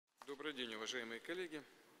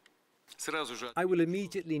I will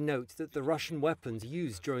immediately note that the Russian weapons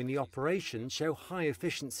used during the operation show high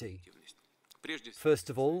efficiency. First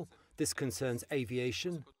of all, this concerns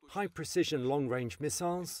aviation, high-precision long-range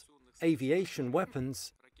missiles, aviation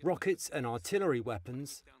weapons, rockets and artillery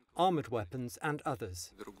weapons, armored weapons and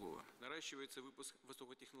others.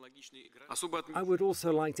 I would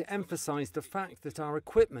also like to emphasize the fact that our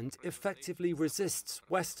equipment effectively resists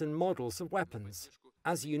Western models of weapons.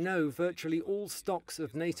 As you know, virtually all stocks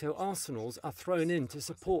of NATO arsenals are thrown in to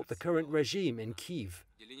support the current regime in Kyiv.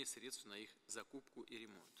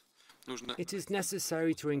 It is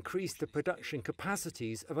necessary to increase the production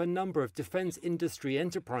capacities of a number of defense industry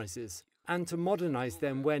enterprises and to modernize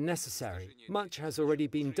them where necessary. Much has already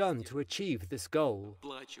been done to achieve this goal.